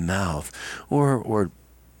 out of my mouth. Or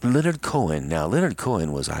Leonard Cohen. Now, Leonard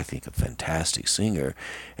Cohen was, I think, a fantastic singer,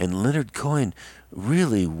 and Leonard Cohen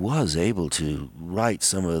really was able to write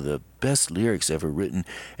some of the best lyrics ever written,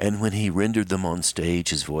 and when he rendered them on stage,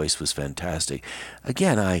 his voice was fantastic.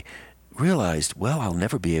 Again, I realized, well, I'll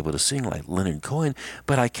never be able to sing like Leonard Cohen,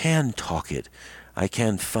 but I can talk it. I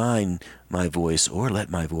can find my voice or let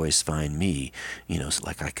my voice find me. You know,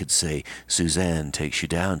 like I could say, Suzanne takes you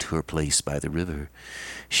down to her place by the river.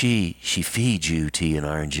 She feeds you tea and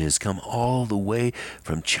oranges, come all the way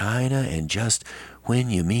from China, and just when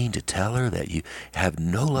you mean to tell her that you have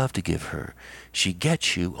no love to give her, she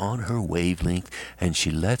gets you on her wavelength, and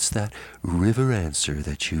she lets that river answer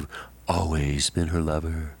that you've always been her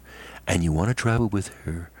lover, and you want to travel with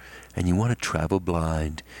her, and you want to travel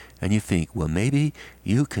blind, and you think, well, maybe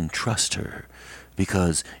you can trust her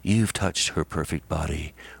because you've touched her perfect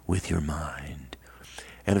body with your mind.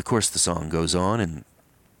 And of course the song goes on, and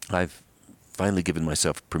I've finally given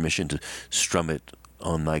myself permission to strum it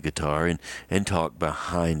on my guitar and talk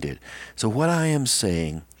behind it. So what I am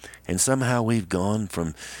saying, and somehow we've gone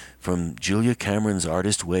from Julia Cameron's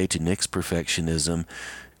Artist Way to Nick's Perfectionism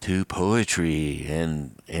to poetry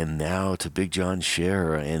and now to Big John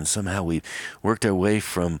Shearer, and somehow we've worked our way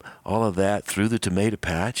from all of that through the tomato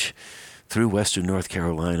patch, through Western North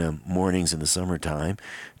Carolina mornings in the summertime,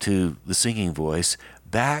 to the singing voice,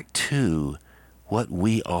 back to what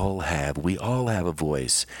we all have. We all have a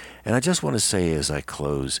voice. And I just want to say as I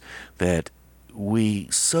close that we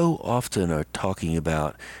so often are talking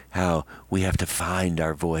about how we have to find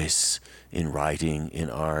our voice in writing, in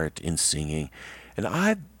art, in singing. And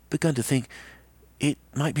I've begun to think it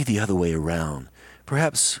might be the other way around.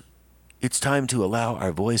 Perhaps it's time to allow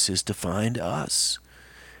our voices to find us.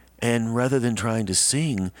 And rather than trying to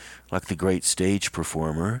sing like the great stage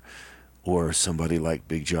performer or somebody like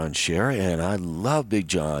Big John Shearer, and I love Big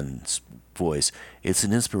John's voice, it's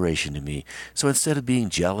an inspiration to me. So instead of being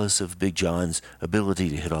jealous of Big John's ability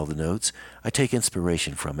to hit all the notes, I take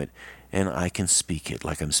inspiration from it, and I can speak it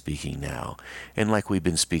like I'm speaking now, and like we've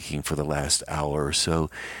been speaking for the last hour or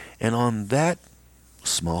so. And on that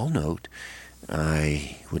small note,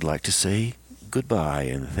 I would like to say goodbye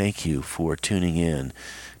and thank you for tuning in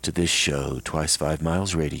to this show, Twice 5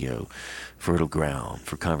 Miles Radio, fertile ground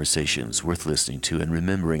for conversations worth listening to. And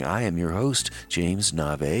remembering, I am your host, James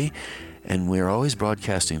Nave, and we're always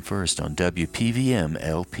broadcasting first on WPVM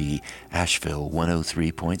LP Asheville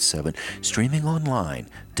 103.7, streaming online,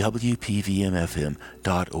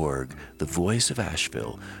 WPVMFM.org, the voice of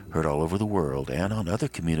Asheville, heard all over the world, and on other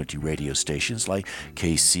community radio stations like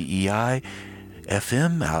KCEI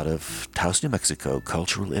FM out of Taos, New Mexico,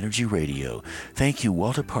 Cultural Energy Radio. Thank you,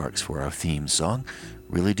 Walter Parks, for our theme song.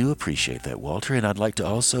 Really do appreciate that, Walter. And I'd like to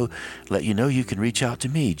also let you know you can reach out to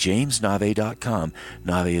me, jamesnave.com.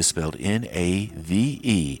 Nave is spelled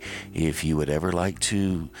Nave. If you would ever like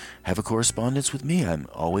to have a correspondence with me, I'm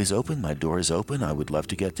always open. My door is open. I would love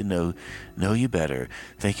to get to know you better.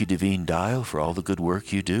 Thank you, Devine Dial, for all the good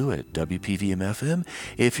work you do at WPVM-FM.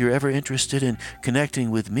 If you're ever interested in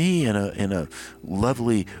connecting with me in a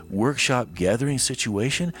lovely workshop gathering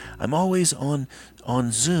situation, I'm always on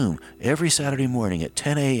Zoom every Saturday morning at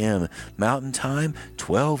 10 a.m. Mountain Time,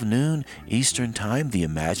 12 noon Eastern Time, the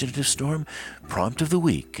Imaginative Storm Prompt of the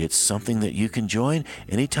Week. It's something that you can join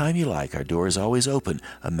anytime you like. Our door is always open,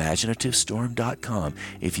 imaginativestorm.com,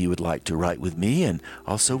 if you would like to write with me and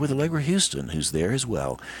also with Allegra Houston, who's there as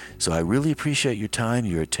well. So I really appreciate your time,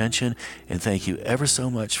 your attention, and thank you ever so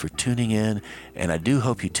much for tuning in. And I do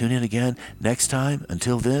hope you tune in again next time.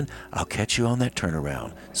 Until then, I'll catch you on that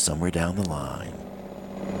turnaround somewhere down the line.